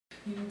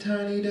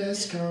Tiny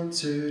desk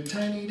concert,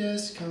 tiny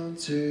desk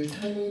concert,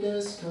 tiny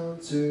desk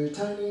concert,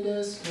 tiny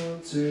desk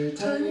concert,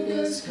 tiny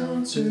desk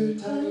concert,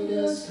 tiny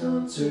desk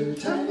concert,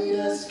 tiny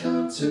desk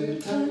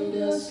concert, tiny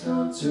desk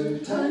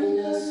concert, tiny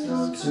desk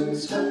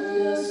concert, tiny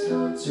desk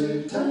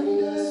concert,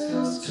 tiny desk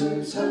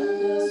concert,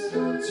 tiny desk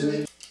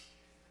concert.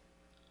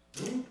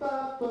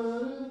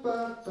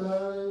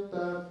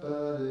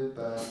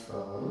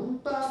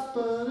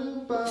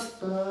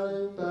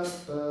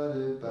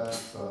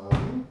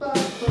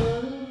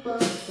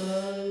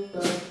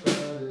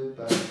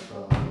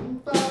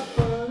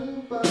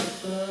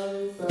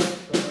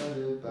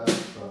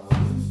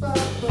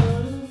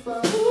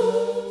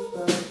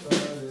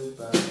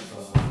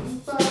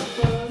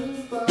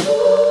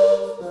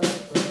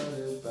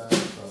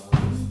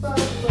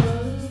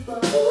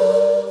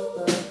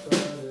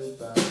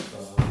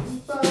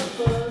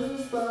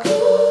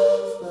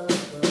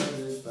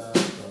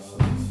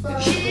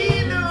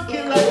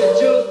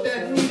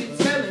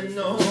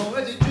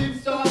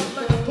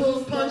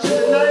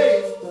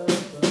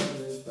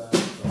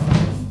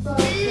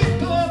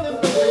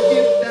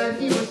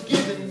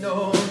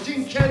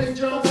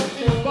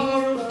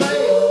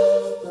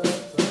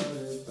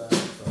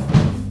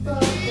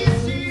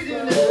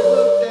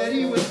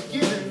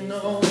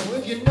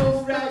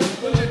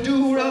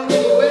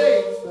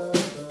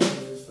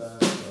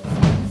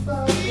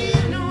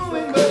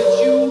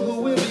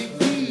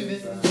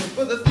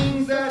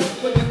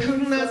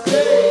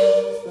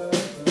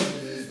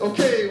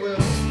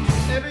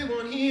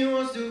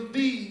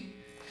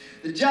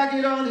 The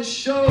jacket on his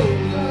shoulder.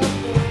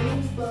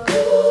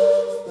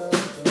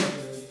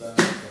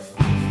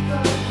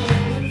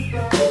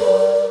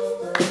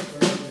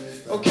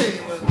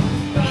 Okay, well,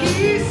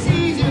 he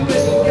sees you and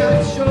he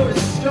got your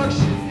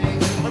instruction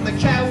on the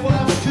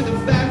catwalk to the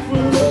back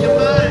room of your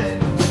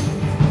mind.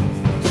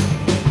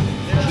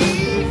 And he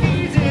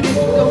needs it, he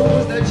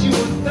knows that you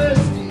are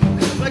thirsty,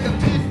 like a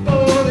pit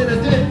bull in a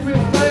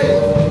desperate fight.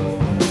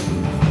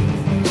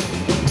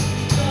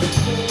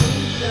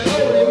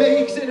 And he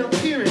makes an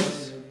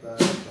appearance,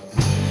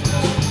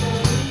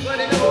 but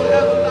he don't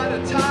have a lot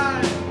of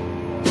time.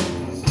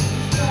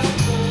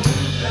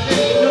 And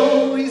then you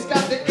know he's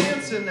got the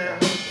answer now,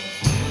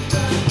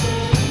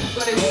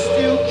 but he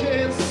still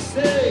can't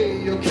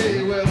say.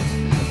 Okay, well,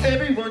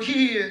 everyone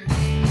here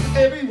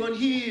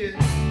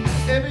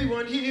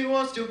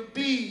wants to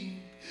be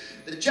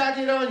the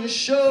jacket on your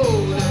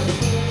shoulder.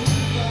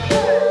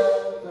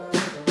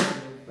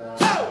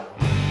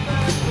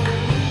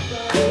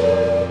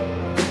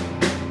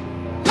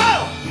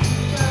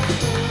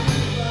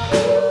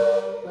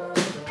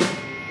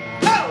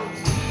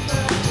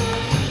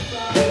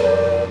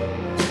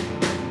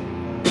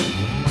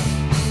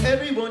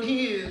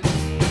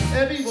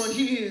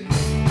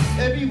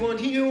 Everyone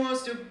here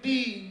wants to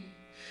be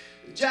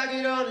the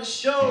jacket on his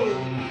shoulder.